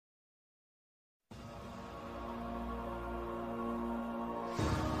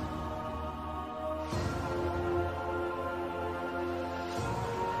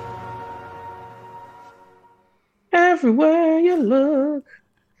Everywhere you look,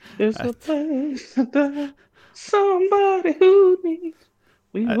 there's I, a place that somebody who needs.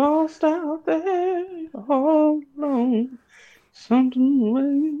 We I, lost out there all alone. Something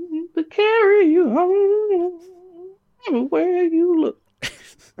waiting to carry you home. Everywhere you look.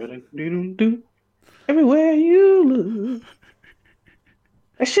 Do everywhere you look.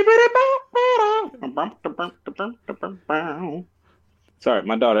 Sorry,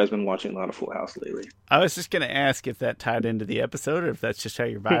 my daughter has been watching a lot of Full House lately. I was just gonna ask if that tied into the episode or if that's just how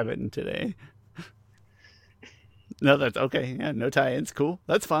you're vibing today. No, that's okay. Yeah, no tie-ins. Cool.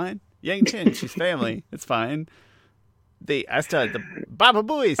 That's fine. Yang Chen, she's family. It's fine. I started the Baba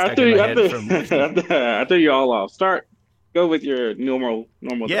Booey I stuck threw in my you, head from listening. I threw you all off. Go with your normal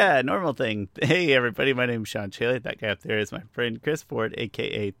thing. Yeah, normal thing. Hey, everybody, my name's Sean Chaley. That guy up there is my friend Chris Ford,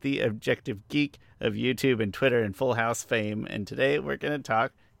 aka The Objective Geek of YouTube and Twitter and Full House fame. And today we're going to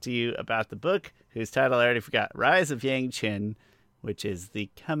talk to you about the book whose title I already forgot, Rise of Yang Chen, which is the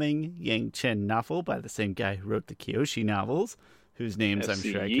coming Yang Chen novel by the same guy who wrote the Kyoshi novels, whose names I'm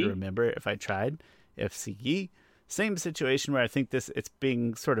sure I could FCE? remember if I tried. FCE. Same situation where I think it's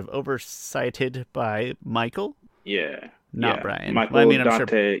being sort of oversighted by Michael, Yeah. not Yeah. Brian. Well, I Michael mean, I'm sure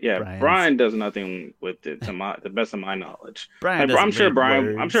Dante. Yeah. Brian's Brian does nothing with it the best of my knowledge. Brian Like I'm doesn't sure read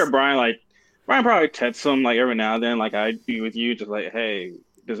Brian I'm sure words. Brian probably texts him like every now and then, like I'd be with you, just like, hey,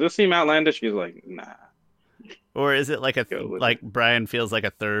 does this seem outlandish? He's like, nah, Or is it like go with it. like Brian feels like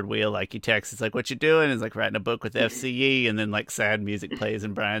a third wheel? Like he texts, it's like, "What you doing?" Is like writing a book with FCE, and then like sad music plays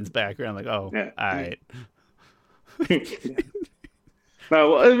in Brian's background. Like, oh, Yeah. all right.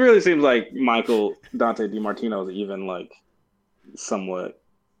 No, well, it really seems like Michael Dante DiMartino is even like somewhat.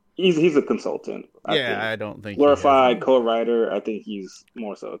 He's a consultant, I Yeah, think. I don't think he has Glorified a. co-writer, I think he's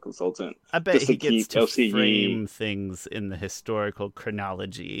more so a consultant I bet just to he gets keep to LCE. frame things in the historical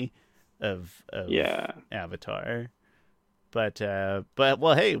chronology of Yeah, Avatar. But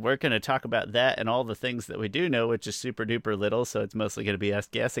well, hey, we're going to talk about that and all the things that we do know, which is super duper little. So it's mostly going to be us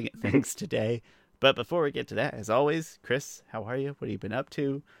guessing at things today. But before we get to that, as always, Chris, how are you? What have you been up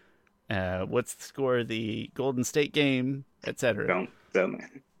to? What's the score of the Golden State game, etc.? don't.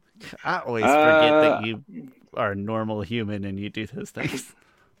 I always forget that Uh, you are a normal human and you do those things.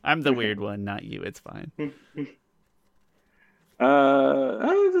 I'm the weird one, not you. It's fine.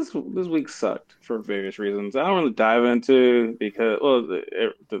 this week sucked for various reasons. I don't really dive into because well,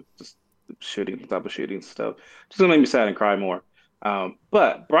 the shooting, the type of shooting stuff, just gonna make me sad and cry more.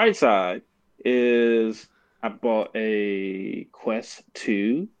 But bright side is I bought a Quest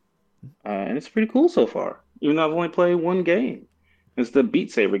 2, and it's pretty cool so far. Even though I've only played one game, it's the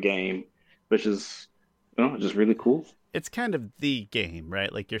Beat Saber game, which is just really cool. It's kind of the game,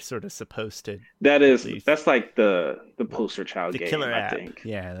 right? Like you're sort of supposed to at least That's like the well, poster child the killer game, I app. think.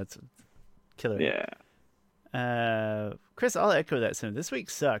 Yeah, that's killer app. Yeah. Chris, I'll echo that soon. This week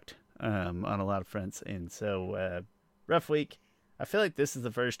sucked on a lot of fronts, and so rough week. I feel like this is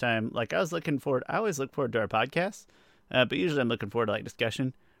the first time. Like I was looking forward. I always look forward to our podcast, but usually I'm looking forward to like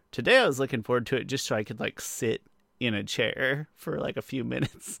discussion. Today I was looking forward to it just so I could like sit in a chair for like a few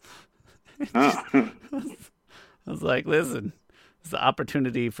minutes. Oh. I was like, listen, it's the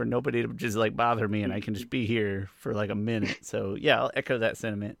opportunity for nobody to just like bother me, and I can just be here for like a minute. So yeah, I'll echo that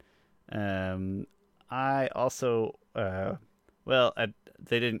sentiment. Um, I also,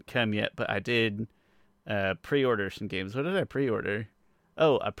 they didn't come yet, but I did pre-order some games. What did I pre-order?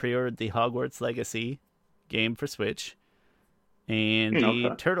 Oh, I pre-ordered the Hogwarts Legacy game for Switch and the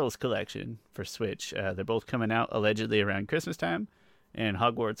Okay. Turtles collection for Switch. They're both coming out allegedly around Christmas time, and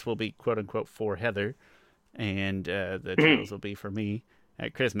Hogwarts will be quote unquote for Heather, and the Turtles will be for me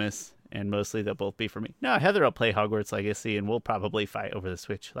at Christmas. And mostly they'll both be for me. No, Heather will play Hogwarts Legacy, and we'll probably fight over the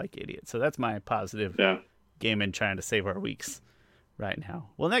Switch like idiots. So that's my positive Yeah. game in trying to save our weeks right now.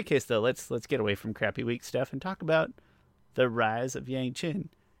 Well, in that case, though, let's get away from crappy week stuff and talk about the rise of Yang Chen.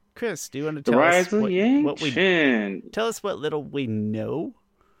 Chris, do you want to The tell us Rise of Yang what we Chen. tell us what little we know,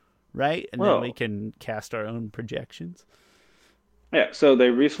 right? And then we Well, can cast our own projections. yeah, so they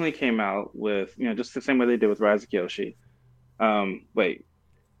recently came out with, just the same way they did with Rise of Kyoshi. Wait.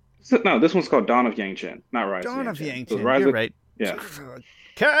 No, this one's called Dawn of Yang Chen, not Rise of Dawn Yang of Chen. Yang So it's Chen. Rise You're of, right. yeah.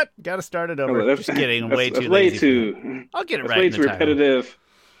 Cut. Got to start it No, over. Just kidding. I'm way that's too way lazy for that. too I'll get it that's right way in the too title. repetitive.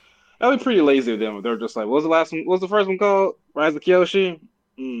 That'd be pretty lazy of them. They're just like, what was the last one? What was the first one called? Rise of Kyoshi?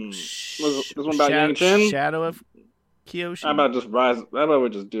 Was this one about Yang Chen? Shadow of How Kyoshi. about just Rise? How about we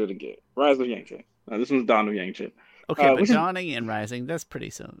just do it again? Rise of Yang Chen. This one's Dawn of Yang Chen. Okay, but Which is dawning and rising, that's pretty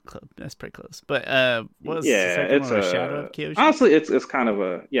so close. That's pretty close. But what was the Yeah, second it's one? Was Shadow a of Kyoshi? honestly, it's kind of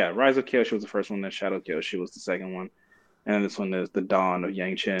a yeah. Rise of Kyoshi was the first one, then Shadow Kyoshi was the second one, and this one is the Dawn of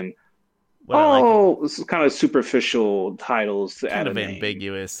Yang Chen. What I like Oh, this is kind of superficial titles to kind add a of name.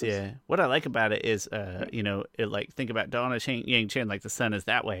 ambiguous. Yeah. What I like about it is, it like think about Dawn of Yang Chen, like the sun is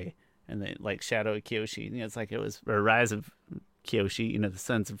that way, and then like Shadow of Kyoshi. It's like it was or Rise of Kyoshi. The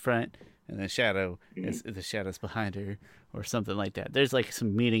sun's in front, and the shadow is Mhm. the shadows behind her, or something like that. There's like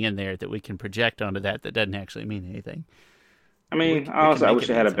some meaning in there that we can project onto that doesn't actually mean anything. I But mean, we can honestly, I make wish it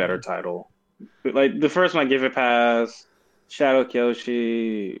they had mean a better something. title. But, like the first one, I give it a pass. Shadow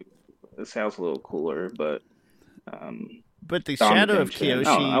Kyoshi, it sounds a little cooler, but um, But the Dawn of Shadow of Chen, I don't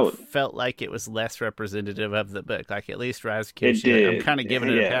know. I Kyoshi would. felt like it was less representative of the book. Like at least Rise of It Kyoshi, like, I'm did. kind of giving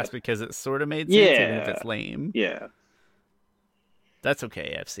it a Yeah. pass because it sort of made sense, even if Yeah. it's lame. Yeah. That's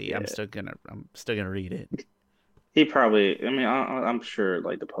okay, FC. Yeah. I'm still gonna read it. He probably, I mean, I'm sure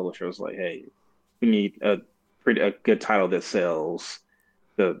like the publisher was like, hey, we need a good title that sells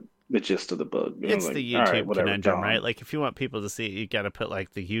the gist of the book. And I was It's like, the all right, YouTube whatever, conundrum, right? Don. Like if you want people to see it, you got to put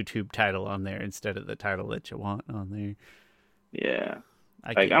like the YouTube title on there instead of the title that you want on there. Yeah.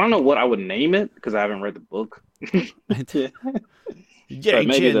 I Like get I it. don't know what I would name it because I haven't read the book. Yeah. But Yang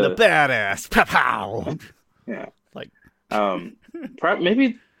maybe Chen, the the badass. Pow pow. yeah. Like Um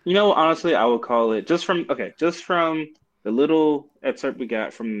maybe honestly I would call it just from the little excerpt we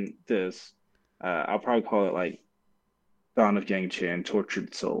got from this, I'll probably call it like Dawn of Yang Chen,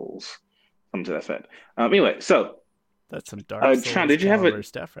 Tortured Souls. Something to that effect. Anyway, so that's some Dark Sean, Souls caliber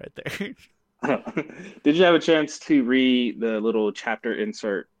stuff right there. did you have a chance to read the little chapter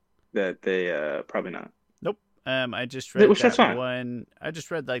insert that they probably not? Nope. I just read Which that's that fine. one. I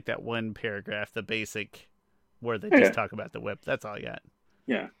just read like that one paragraph, the basic, where they just Okay. talk about the whip. That's all I got.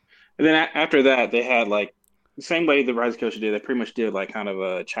 Yeah. And then after that, they had like the same way the Rise of Kyoshi did. They pretty much did like kind of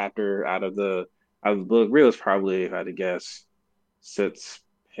a chapter out of the book. Really, was probably, if I had to guess, 6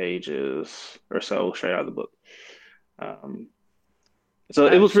 pages or so straight out of the book. Um, so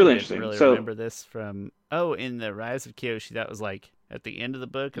I it was actually really didn't interesting. really So remember this from. Oh, in the Rise of Kyoshi, that was like at the end of the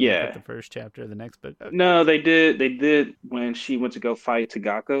book, and they put yeah, the first chapter of the next book. Okay. no, they did when she went to go fight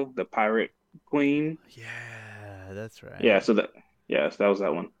Tagako, the pirate queen. Yeah, that's Yeah, right. so that was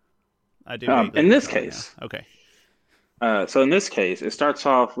that one. I do vaguely In this recall now. case, Okay. so in this case, it starts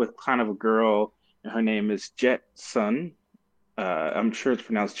off with kind of a girl, and her name is Jet Sun. I'm sure it's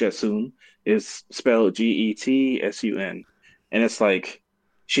pronounced Jetsun. Is spelled Getsun, and it's like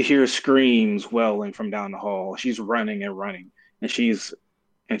she hears screams welling from down the hall. She's running and running, and she's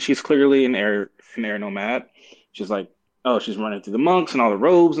clearly an air nomad. She's like, oh, she's running through the monks and all the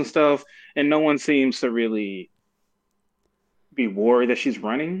robes and stuff, and no one seems to really be worried that she's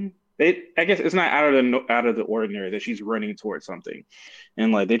running. I guess it's not out of the ordinary that she's running towards something,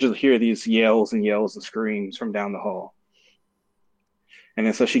 and like they just hear these yells and yells and screams from down the hall, and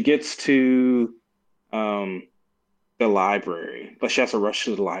then so she gets to um, the library, but she has to rush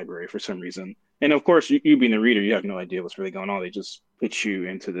to the library for some reason. And of course, you being the reader, you have no idea what's really going on. They just put you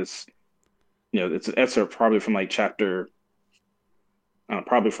into this, it's an excerpt probably from like chapter,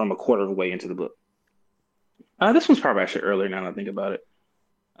 probably from a quarter of the way into the book. This one's probably actually earlier now that I think about it.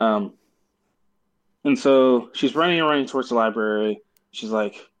 Um, and so she's running and running towards the library. She's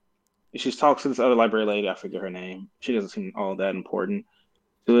like, she talks to this other library lady. I forget her name. She doesn't seem all that important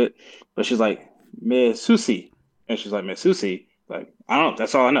to it, but she's like, Miss Susie. And she's like, Miss Susie. Like, I don't know.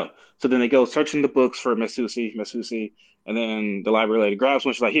 That's all I know. So then they go searching the books for Miss Susie. And then the library lady grabs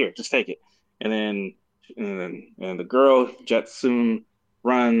one. She's like, here, just take it. And then, and the girl, Jetsun,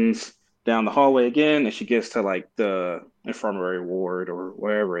 runs down the hallway again. And she gets to like the infirmary ward or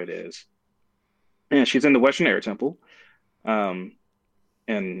wherever it is. And she's in the Western Air Temple. Um,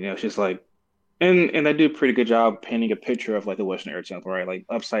 and she's like, and they do a pretty good job painting a picture of like the Western Air Temple, right? Like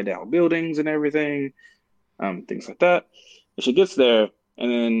upside down buildings and everything, things like that. And she gets there,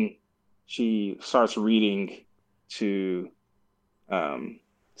 and then she starts reading to um,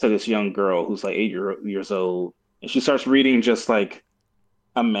 to this young girl who's like 8 years old, and she starts reading just like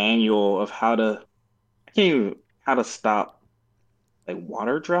a manual of I can't even how to stop like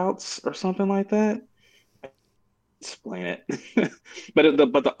water droughts or something like that. Explain it, but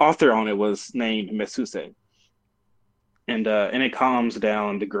the author on it was named Mesuse, and it calms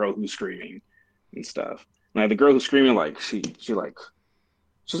down the girl who's screaming and stuff. Like the girl who's screaming, like she like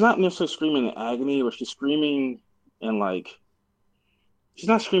she's not necessarily screaming in agony, but she's screaming in like she's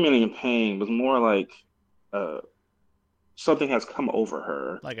not screaming in pain, but more like uh something has come over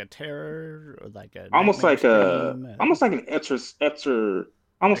her, Like a terror or like a almost nightmare like a scream, almost like an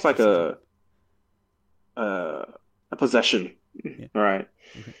almost like exorcism. uh, a possession, Yeah. all right?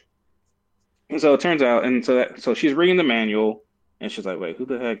 Okay. And so it turns out, and so she's reading the manual, And she's like, wait, who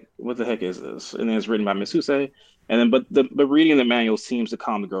the heck? What the heck is this? And then it's written by Misuse. And then, but reading the manual seems to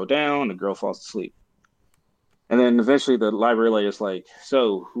calm the girl down. The girl falls asleep. And then eventually the library lady is like,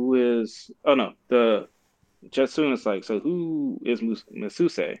 so who is? Oh no, the Jetsun is like, so who is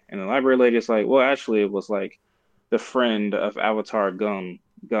Misuse? And the library lady is like, well, actually, it was like the friend of Avatar Gun,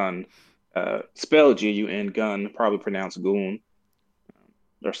 spelled Gun, Gun, probably pronounced Goon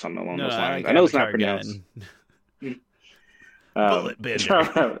or something along No, those I lines. like I know it's not Avatar pronounced. Gun. Bullet It's Bender.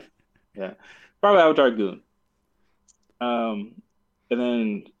 probably, yeah, probably Avatar Goon. Um, and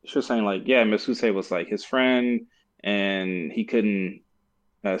then she was saying like, yeah, Misuse was like his friend, and he couldn't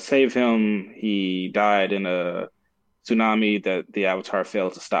save him. He died in a tsunami that the Avatar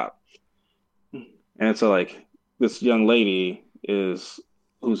failed to stop. And so like this young lady is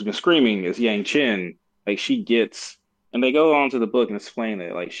who's been screaming is Yang Chen. Like she gets, and they go on to the book and explain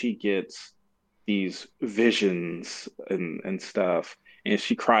it. Like she gets these visions and stuff, and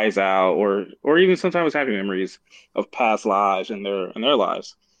she cries out, or even sometimes happy memories of past lives in their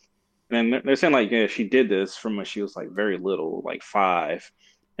lives. And they're saying like, yeah, she did this from when she was like very little, like five.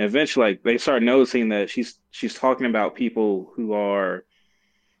 And eventually, like they start noticing that she's talking about people who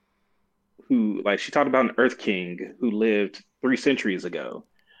like she talked about an Earth King who lived 3 centuries ago,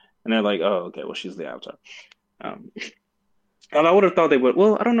 and they're like, oh, okay, well, she's the Avatar. Um, and I would have thought they would.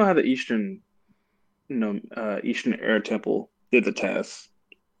 Well, I don't know how the Eastern Air Temple did the test.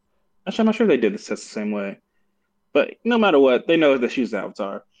 Actually, I'm not sure they did the test the same way. But no matter what, they know that she's the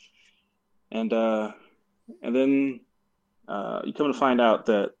Avatar, and and then you come to find out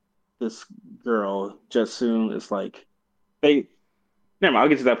that this girl Jetsun is like they. Never mind, I'll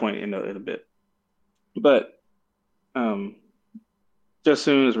get to that point in a bit. But um,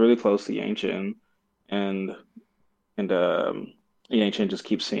 Jetsun is really close to Yang Chen, and and Yang Chen just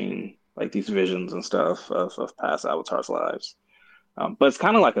keeps seeing like these visions and stuff of past avatars' lives. But it's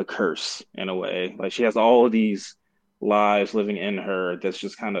kind of like a curse in a way. Like she has all of these lives living in her that's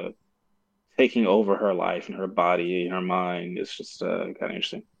just kind of taking over her life and her body and her mind. It's just kind of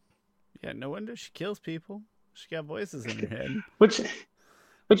interesting. Yeah, no wonder she kills people. She got voices in her head. Which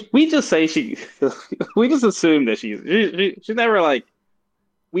which we just say she we just assume that she's never like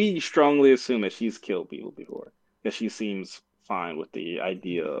we strongly assume that she's killed people before because she seems fine with the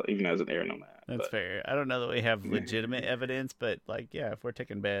idea even as an air nomad. That's But fair. I don't know that we have legitimate evidence, but like, yeah, if we're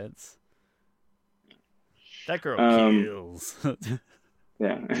taking bets, that girl um kills.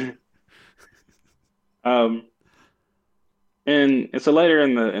 yeah. Um, and so later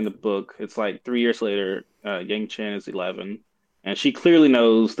in the book, it's like 3 years later, Yang Chen is 11, and she clearly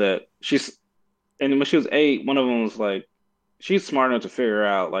knows that she's. And when she was 8, one of them was like, she's smart enough to figure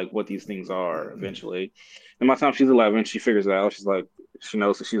out like what these things are eventually. And by the time she's 11, she figures it out. She's like, she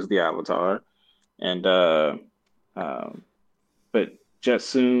knows that she's the Avatar, and um, but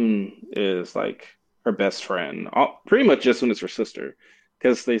Jetsun is like her best friend. Pretty much Jetsun is her sister,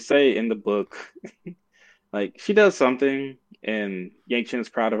 because they say in the book. Like she does something, and Yang Chen is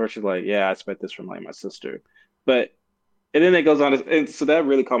proud of her. She's like, "Yeah, I expect this from like my sister." But and then it goes on, and so that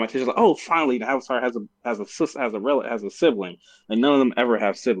really caught my attention. Like, oh, finally, the Avatar has a sister, has a sibling. Like none of them ever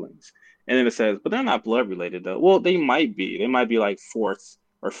have siblings. And then it says, but they're not blood related though. Well, they might be. They might be like fourth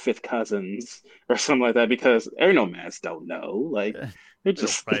or fifth cousins or something like that because air nomads don't know. Like they're We don't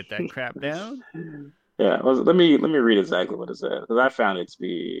just write that crap down. yeah. Let me read exactly what it says because I found it to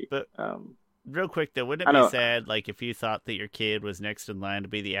be. But real quick though, wouldn't I it be know. sad like if you thought that your kid was next in line to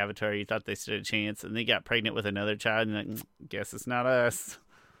be the Avatar, you thought they stood a chance, and they got pregnant with another child, and like, guess it's not us.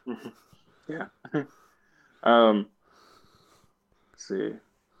 Yeah. Um, let's see.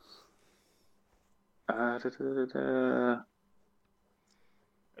 Da, da, da, da.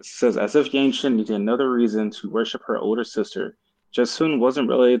 It says, as if Yang Shen needed another reason to worship her older sister. Jasun wasn't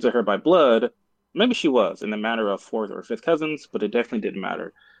related to her by blood. Maybe she was in the matter of fourth or fifth cousins, but it definitely didn't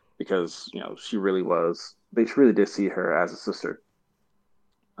matter because, she really was. They really did see her as a sister.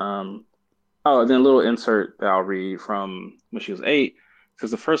 Um, oh, and then a little insert that I'll read from when she was 8.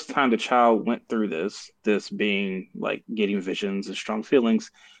 Because the first time the child went through this being like getting visions and strong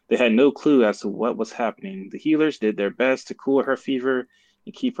feelings, they had no clue as to what was happening. The healers did their best to cool her fever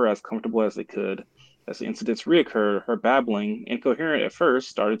and keep her as comfortable as they could. As the incidents reoccurred, her babbling, incoherent at first,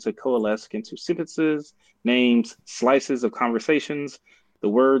 started to coalesce into sentences, names, slices of conversations. The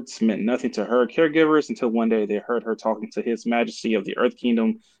words meant nothing to her caregivers until one day they heard her talking to His Majesty of the Earth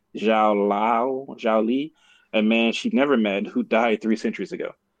Kingdom, Zhao Li, a man she'd never met who died 3 centuries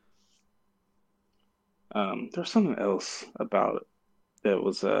ago. There's something else about it that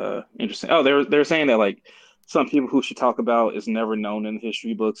was interesting. Oh, they were saying that like some people who she talk about is never known in the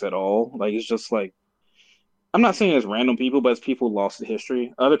history books at all. Like it's just like I'm not saying it's random people, but it's people lost to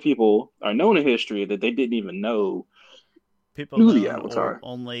history. Other people are known in history that they didn't even know People knew the known or Avatar.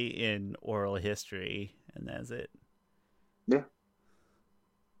 only in oral history, and that's it. Yeah.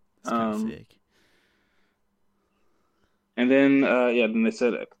 It's kind of Um, sick. and then yeah, then they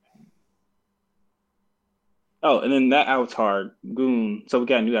said, oh, and then that Avatar Goon. So we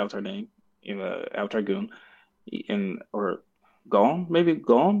got a new Avatar name, Avatar Goon, and or Gone, maybe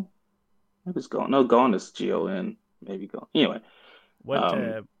Gone, maybe it's Gone. No, Gone is Gon. Maybe Gone. Anyway, What?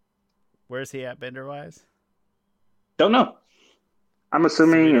 um, Where's he at bender wise? don't know. I'm So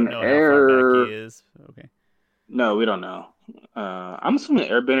we assuming don't an know how far back he air. is. Okay. No, we don't know. I'm assuming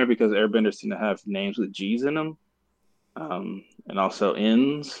Airbender because Airbenders seem to have names with G's in them, and also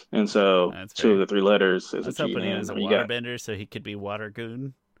N's, and so That's two of fair. the three letters I is a was G and hoping he N. was a I mean, you got. waterbender, so he could be Water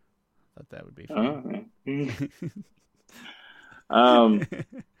Goon. Thought that would be fun. Uh, um,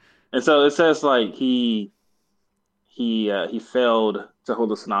 and so it says like he failed to hold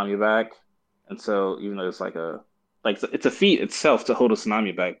the tsunami back, and so even though it's like it's a feat itself to hold a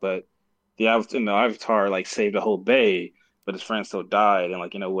tsunami back, but the Avatar like saved the whole bay, but his friend still died, and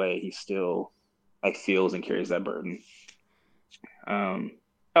like in a way he still like feels and carries that burden. Um,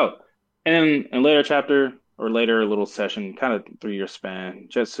 oh, and in later chapter or later little session, kind of 3 year span,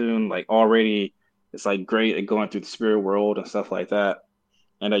 Jetsoon like already it's like great at going through the spirit world and stuff like that,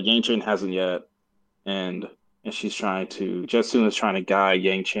 and Yang Chen hasn't yet, and and she's trying to Jetsoon is trying to guide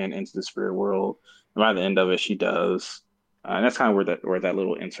Yang Chen into the spirit world, and by the end of it, she does, and that's kind of where that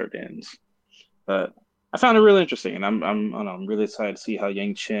little insert ends. But I found it really interesting, and I don't know, I'm really excited to see how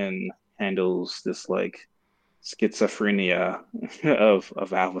Yang Chen handles this like schizophrenia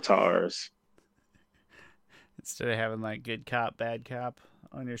of avatars. Instead of having like good cop, bad cop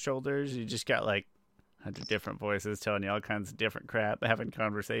on your shoulders, you just got like 100 different voices telling you all kinds of different crap, having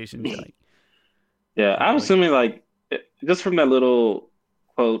conversations. You're like, Yeah, I'm like assuming like just from that little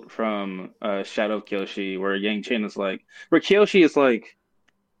quote from Shadow of Kyoshi where Yang Chen is like where Kyoshi is like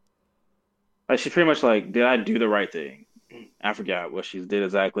she's pretty much like, did I do the right thing? I forgot what she did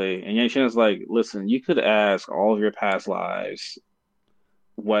exactly. And Yang Chen is like, listen, you could ask all of your past lives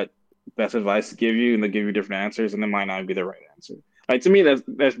what best advice to give you, and they'll give you different answers, and it might not be the right answer. Like to me,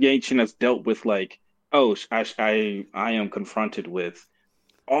 that's Yang Chen has dealt with like, oh, I am confronted with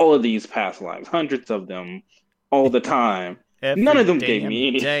all of these past lives, hundreds of them, all the time. None every of them gave damn me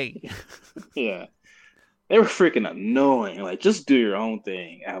any. day. Yeah, they were freaking annoying. Like, just do your own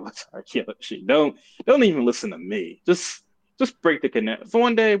thing, Avatar Kyoshi. Don't even listen to me. Just break the connection. For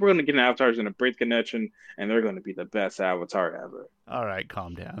one day, we're gonna get an Avatar who's gonna break the connection, and they're gonna be the best Avatar ever. All right,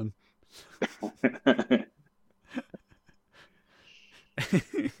 calm down.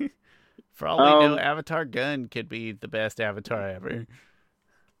 For all we know, um, Avatar Gun could be the best Avatar ever.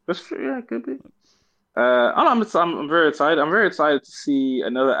 that's true. Yeah, it could be. I don't know, I'm very excited. I'm very excited to see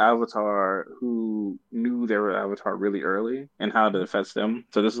another Avatar who knew they were Avatar really early and how it affects them.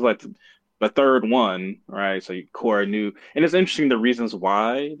 So this is like the third one, right? So Korra knew, and it's interesting the reasons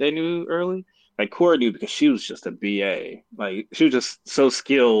why they knew early. Like Korra knew because she was just a BA. Like she was just so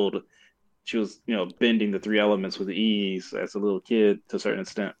skilled. She was, bending the three elements with ease as a little kid to a certain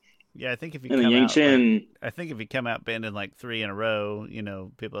extent. Yeah, I think if you And then come Yang out like, Chen, I think if you come out bending like three in a row,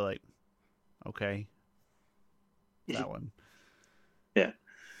 people are like, okay, that one. yeah.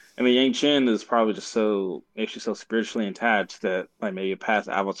 I mean, Yang Chen is probably just so actually so spiritually attached that like maybe a past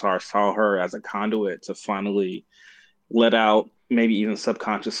avatar saw her as a conduit to finally let out, maybe even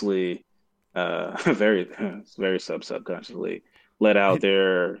subconsciously, very very subconsciously, let out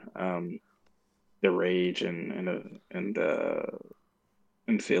their rage and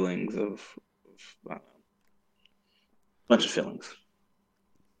feelings of a bunch of feelings.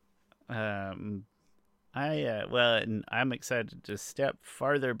 Um, and I'm excited to step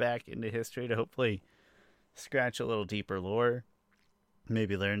farther back into history to hopefully scratch a little deeper lore,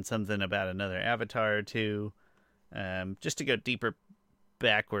 maybe learn something about another avatar or two. Just to go deeper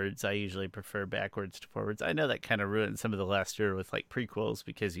backwards, I usually prefer backwards to forwards. I know that kind of ruins some of the luster with like prequels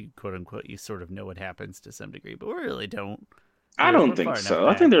because you quote unquote you sort of know what happens to some degree, but we really don't. I don't We're think far enough so.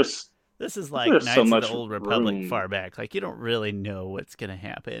 back. This is I think like there's so Knights of the much Old Republic room. far back. Like you don't really know what's gonna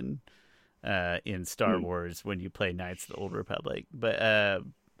happen in Star Hmm. Wars when you play Knights of the Old Republic. But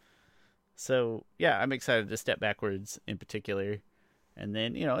so yeah, I'm excited to step backwards in particular, and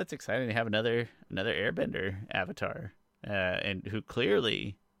then it's exciting to have another Airbender avatar, and who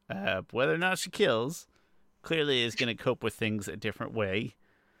clearly, whether or not she kills, clearly is going to cope with things a different way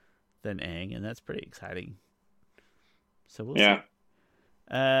than Aang, and that's pretty exciting. So we'll see.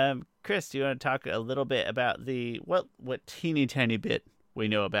 Yeah. Chris, do you want to talk a little bit about the what teeny tiny bit we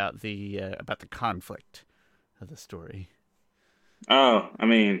know about the conflict of the story. Oh, I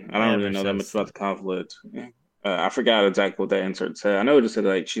mean, I don't really Ever know that so much about the slightly. conflict. I forgot exactly what that insert said. I know it just said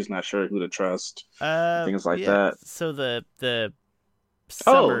like she's not sure who to trust and things like Yeah. that. So the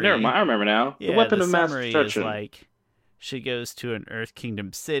Oh, never summary, mind. I remember now. The yeah, weapon the of mass summary is destruction. like she goes to an Earth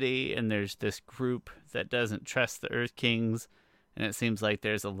Kingdom city, and there's this group that doesn't trust the Earth Kings, and it seems like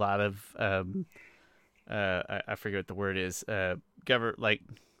there's a lot of I forget what the word is, like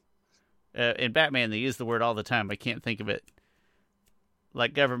in Batman they use the word all the time. I can't think of it.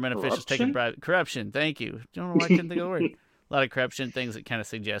 Like government officials taking Corruption? bribe, corruption. Thank you. Don't know why I couldn't think of the word. A lot of corruption things that kind of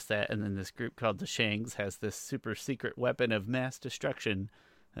suggest that, and then this group called the Shangs has this super secret weapon of mass destruction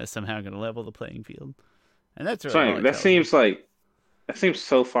that's somehow going to level the playing field, and that's really all Sorry, it that tells me. seems like that seems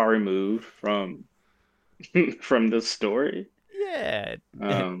so far removed from from the story. Yeah,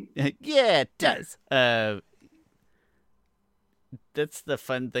 Um, yeah, it does. That's the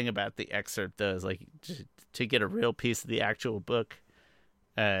fun thing about the excerpt, though, is like to get a real piece of the actual book,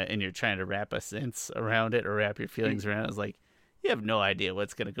 and you're trying to wrap a sense around it or wrap your feelings around it. It's like you have no idea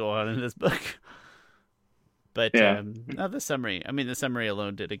what's going to go on in this book. But yeah, no, the summary. I mean, the summary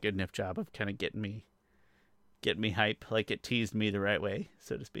alone did a good enough job of kind of getting me hype. Like it teased me the right way,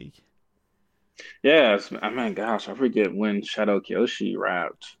 so to speak. yeah. I mean, gosh, I forget when Shadow Kyoshi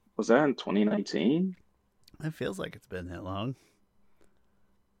wrapped. Was that in 2019? It feels like it's been that long.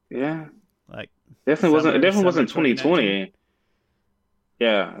 Yeah, Like definitely wasn't. It definitely summer wasn't 2019. 2020.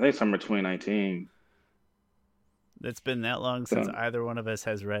 Yeah, I think summer 2019. It's been that long since So either one of us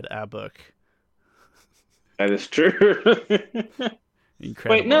has read a book. that is true.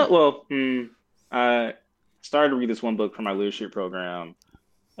 Wait, no. Incredible. Well, I started to read this one book for my leadership program,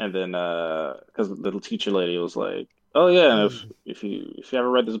 and then because the little teacher lady was like, "Oh yeah, and Mm. if you ever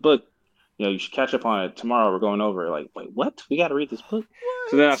read this book, you should catch up on it tomorrow. We're going over it." Like, wait, what? We got to read this book?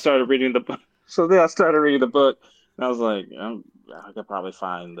 So then I What? started reading the book. So then I started reading the book, and I was like, I could probably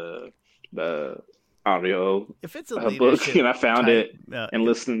find the audio If it's a book, leadership and I found type, it and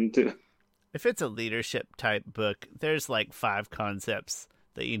listened to. if it's a leadership type book, there's like 5 concepts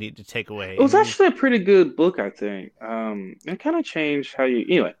that you need to take away, It was and you actually a pretty good book, I think. It kind of changed how you.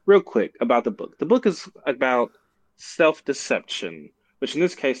 Anyway, real quick about the book. The book is about self-deception, which in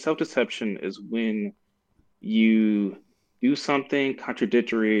this case, self-deception is when you do something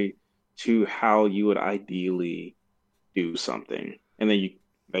contradictory to how you would ideally do something, and then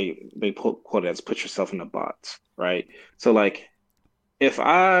they quote it as put yourself in the box, right? So like if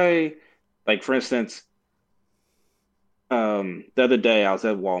I like for instance, the other day I was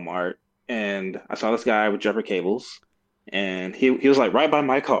at Walmart and I saw this guy with jumper cables, and he was like right by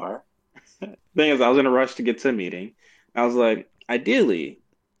my car. Thing is, I was in a rush to get to a meeting. I was like, ideally,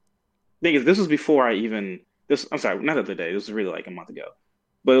 thing is, this was before I even this. I'm sorry, not the other day. This was really like a month ago,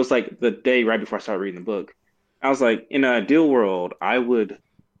 but it was like the day right before I started reading the book. I was like, in an ideal world, I would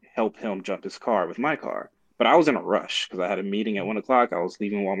help him jump his car with my car, but I was in a rush because I had a meeting at 1 o'clock. I was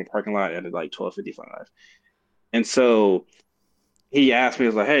leaving Walmart parking lot at like 12:55, and so he asked me, he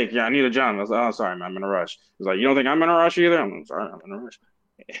was like, "Hey, yeah, I need a job." I was like, "Oh, sorry, man, I'm in a rush." He was like, "You don't think I'm in a rush either?" I'm like, "Sorry, I'm in a rush."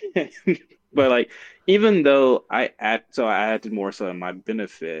 But like, even though I acted more so in my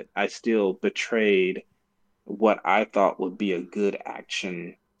benefit, I still betrayed what I thought would be a good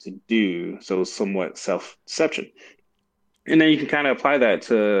action to do. So it was somewhat self-deception. And then you can kind of apply that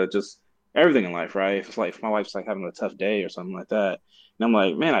to just everything in life, right? If it's like if my wife's like having a tough day or something like that, and I'm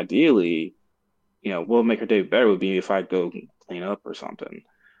like, man, ideally, what would make her day better would be if I go clean up or something.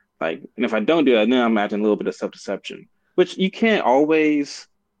 Like, and if I don't do that, then I'm acting a little bit of self-deception, which you can't always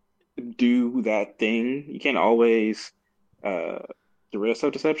do that thing. You can't always uh get rid of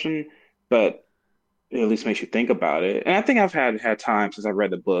self-deception, but it at least makes you think about it. And I think I've had times since I've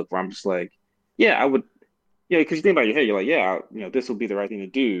read the book where I'm just like, yeah, I would, yeah, because you think about your head, you're like, yeah, this will be the right thing to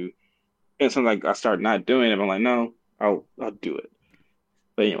do. And so like I start not doing it, I'm like, no, I'll do it.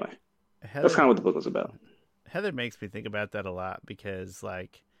 But anyway, that's Heather kind of what the book was about. Heather makes me think about that a lot because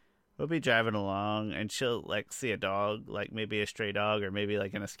like we'll be driving along and she'll like see a dog, like maybe a stray dog or maybe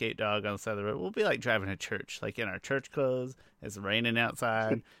like an escape dog on the side of the road. We'll be like driving to church, like in our church clothes. It's raining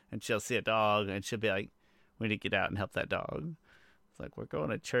outside, and she'll see a dog and she'll be like, "We need to get out and help that dog." It's like we're going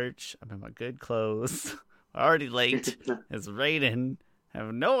to church. I'm in my good clothes. Already late. It's raining. I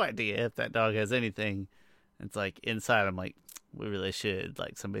have no idea if that dog has anything. It's like inside, I'm like, we really should.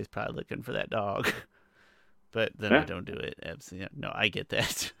 Like somebody's probably looking for that dog. But then I Yeah. don't do it. Absolutely. No, I get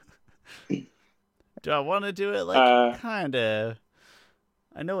that. Do I want to do it? Like, Uh, kind of.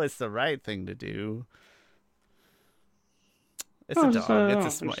 I know it's the right thing to do. It's a I just, dog. It's a I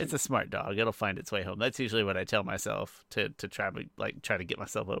smart. just It's a smart dog. It'll find its way home. That's usually what I tell myself to try to get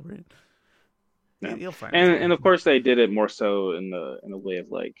myself over it. Yeah, You'll find his and way. of course they did it more so in the way of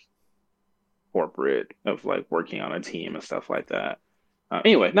like corporate of like working on a team and stuff like that.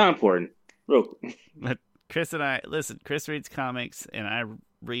 Anyway, not important. Real. But Chris and I listen. Chris reads comics, and I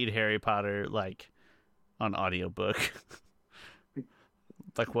read Harry Potter like on audiobook,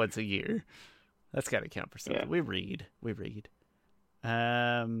 like once a year. That's got to count for Yeah. something. We read. We read.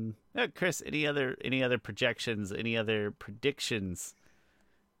 Chris, any other projections? Any other predictions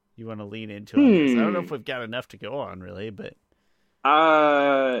you want to lean into on this? I don't know if Hmm. we've got enough to go on, really, but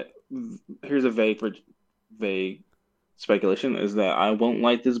Uh, Here's a vague speculation is that I won't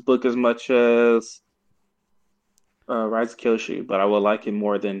like this book as much as Rise of Kyoshi, but I will like it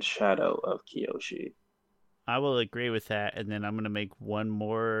more than Shadow of Kyoshi. I will agree with that. And then I'm going to make one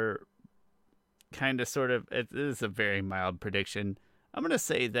more kind of sort of. It is a very mild prediction. I'm going to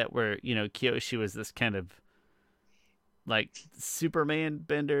say that Kyoshi was this kind of like Superman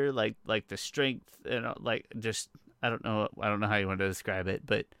bender, like the strength and like just I don't know how you want to describe it,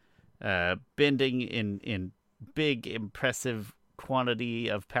 but bending in big impressive quantity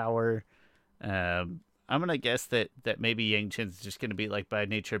of power. I'm gonna guess that maybe Yang Chen's just gonna be like by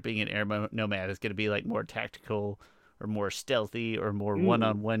nature being an air nomad is gonna be like more tactical or more stealthy or more Hmm.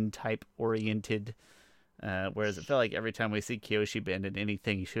 one-on-one type oriented. Whereas it felt like every time we see Kyoshi bend in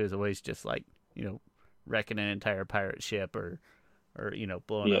anything, she was always just like wrecking an entire pirate ship or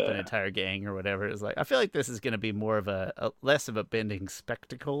blowing up an Yeah. entire gang or whatever. It's like I feel like this is going to be more of a less of a bending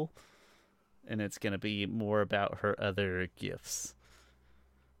spectacle, and it's going to be more about her other gifts.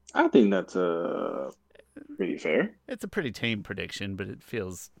 I think that's pretty fair. It's a pretty tame prediction, but it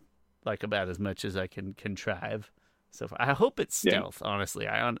feels like about as much as I can contrive. So I hope it's Yeah. stealth. Honestly,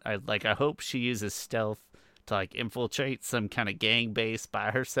 I hope she uses stealth to like infiltrate some kind of gang base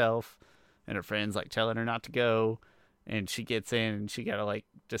by herself, and her friends like telling her not to go, and she gets in and she gotta like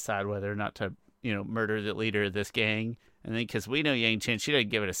decide whether or not to murder the leader of this gang. And then because we know Yang Chen, she doesn't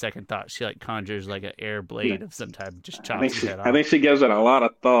give it a second thought. She like conjures like an air Yeah. blade of some type, and just I chops think his she head I off. think she gives it a lot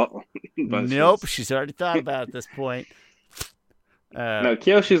of thought, but Nope, she's already thought about it at this point. Uh, no,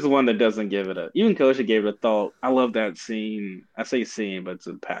 Kyoshi's the one that doesn't give it a. Even Kyoshi gave it a thought. I love that scene. I say scene, but it's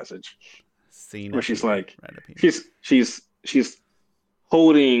a passage Scene where up she's here, like, right up here. she's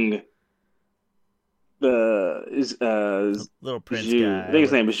holding the is Little Prince Zhu. I guy. think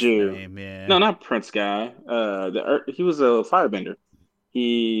his name is What's his Zhu. name? Yeah. No, not Prince guy. He was a firebender.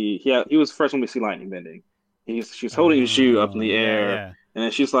 He was the first one we see lightning bending. She's holding Zhu up in Oh, the yeah, air, yeah. and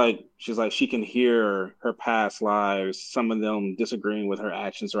then she's like she can hear her past lives, some of them disagreeing with her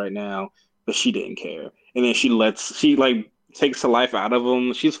actions right now, but she didn't care. And then she like takes the life out of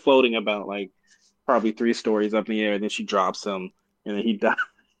him. She's floating about like probably 3 stories up in the air, and then she drops him, and then he dies.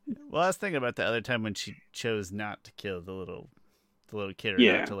 Well, I was thinking about the other time when she chose not to kill the little kid, or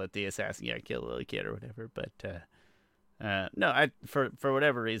not Yeah, to let the assassin, kill the little kid or whatever. But no, I for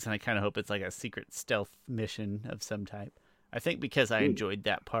whatever reason, I kind of hope it's like a secret stealth mission of some type. I think because I mm, enjoyed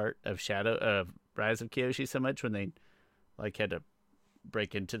that part of Shadow of Rise of Kyoshi so much when they like had to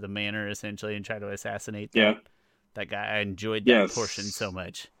break into the manor essentially and try to assassinate that yeah, that guy. I enjoyed that portion so yes,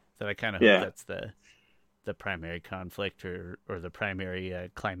 much that I kind of hope yeah. that's the primary conflict or the primary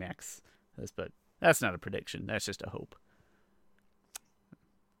climax. But that's not a prediction. That's just a hope.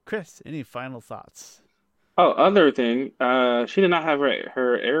 Chris, any final thoughts? Oh, other thing, she did not have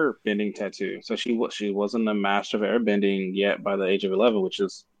her airbending tattoo, so she wasn't a master of airbending yet by the age of 11, which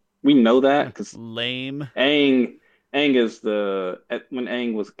is we know that because Lame. Aang Aang is when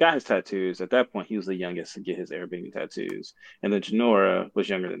Aang was got his tattoos at that point he was the youngest to get his airbending tattoos, and then Jinora was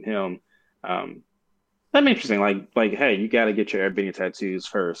younger than him. Um, That'd be interesting. Like, hey, you got to get your airbending tattoos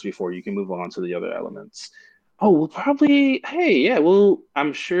first before you can move on to the other elements. Oh, well, probably. Hey, yeah. Well,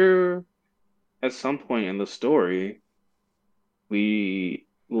 I'm sure at some point in the story we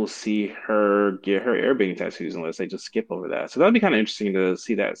will see her get her airbending tattoos unless they just skip over that. So that'd be kind of interesting to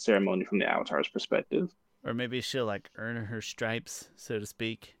see that ceremony from the Avatar's perspective. Or maybe she'll like earn her stripes, so to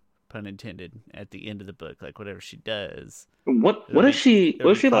speak, pun intended, at the end of the book. Like whatever she does, What it'll what if be she it'll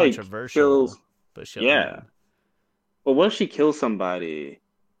what if be she like controversial, kills? but she'll earn Yeah. them. Well, what if she kills somebody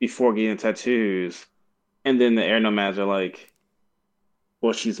before getting tattoos, and then the air nomads are like,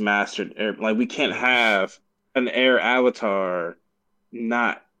 well, she's mastered air. Like, we can't Oh, have an air avatar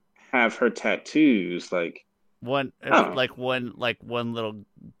not have her tattoos. Like, one I if don't know. like one little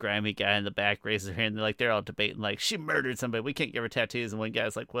grimy guy in the back raises their hand. They're all debating like she murdered somebody. We can't give her tattoos. And one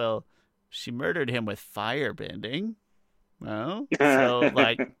guy's like, well, she murdered him with fire bending. Well, so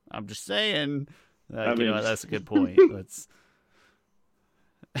like I'm just saying, I mean, that's a good point. Let's.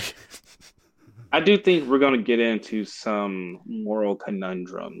 I do think we're going to get into some moral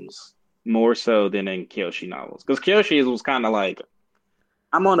conundrums more so than in Kyoshi novels. Because Kyoshi was kind of like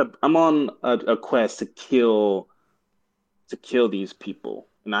I'm on a quest to kill these people,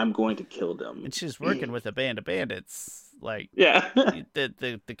 and I'm going to kill them. And she's working with a band of bandits. Like Yeah. the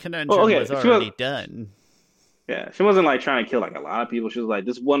Well, conundrum okay. was already done. Yeah, she wasn't like trying to kill like a lot of people. She was like,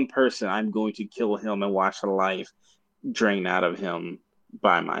 this one person, I'm going to kill him and watch the life drain out of him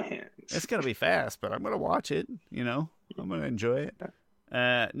by my It's hands. gonna be fast, but I'm gonna watch it. I'm gonna enjoy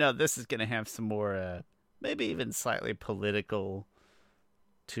it. No, this is gonna have some more, maybe even slightly political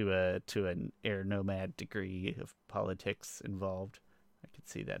to an air nomad degree of politics involved. I could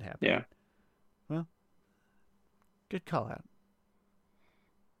see that happening. Yeah. Well, good call out.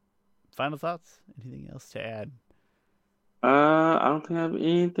 Final thoughts? Anything else to add? I don't think I have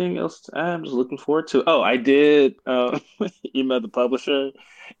anything else to add. I'm just looking forward to. Oh, I did email the publisher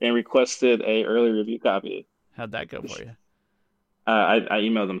and requested a early review copy. How'd that go for you? I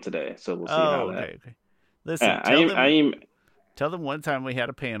emailed them today, so we'll see Oh, how that. okay. Listen, Yeah, tell them one time we had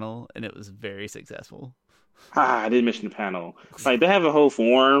a panel and it was very successful. I didn't mention the panel. Like they have a whole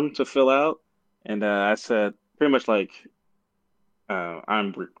form to fill out, and I said pretty much like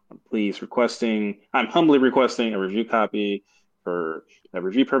I'm re please requesting, I'm humbly requesting a review copy for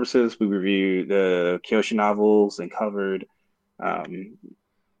review purposes. We reviewed the Kyoshi novels and um,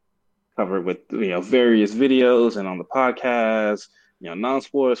 covered with various videos and on the podcast.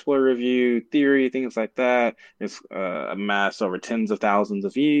 Non-spoiler, spoiler review, theory, things like that. It's amassed over tens of thousands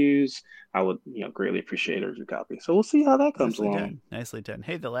of views. I would greatly appreciate a review copy. So we'll see how that comes Nicely along. done. Nicely done.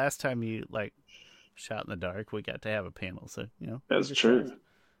 Hey, the last time you shot in the dark, we got to have a panel, so That's fingers true. crossed.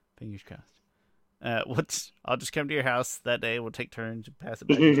 Fingers crossed. I'll just come to your house that day. We'll take turns and pass it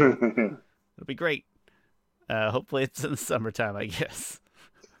back and forth. It'll be great. Hopefully it's in the summertime, I guess.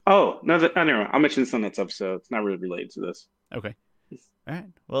 Oh, no, never mind. I'll mention this on next episode. It's not really related to this. Okay. All right.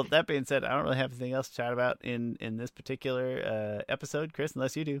 Well, that being said, I don't really have anything else to chat about in this particular episode, Chris,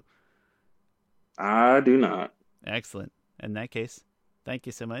 unless you do. I do not. Excellent. In that case, thank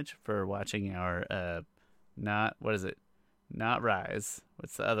you so much for watching our what is it? Not Rise.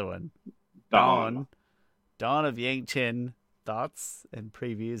 What's the other one? Dawn. Dawn of Yang-Chen thoughts and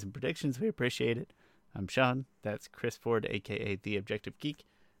previews and predictions. We appreciate it. I'm Sean. That's Chris Ford, aka The Objective Geek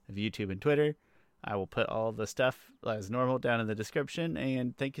of YouTube and Twitter. I will put all the stuff as normal down in the description.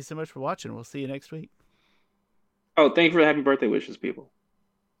 And thank you so much for watching. We'll see you next week. Oh, thank you for the happy birthday wishes, people.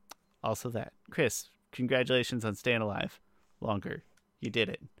 Also that. Chris, congratulations on staying alive longer. You did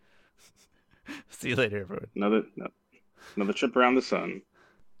it. See you later, everyone. Another trip around the sun.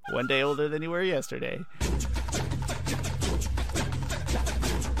 One day older than you were yesterday.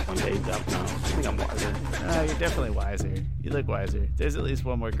 One day, no, I think I'm wiser. You're definitely wiser. You look wiser. There's at least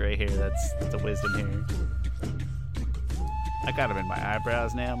one more gray hair that's a wisdom hair. I got them in my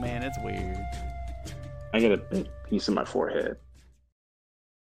eyebrows now, man. It's weird. I get a big piece of my forehead.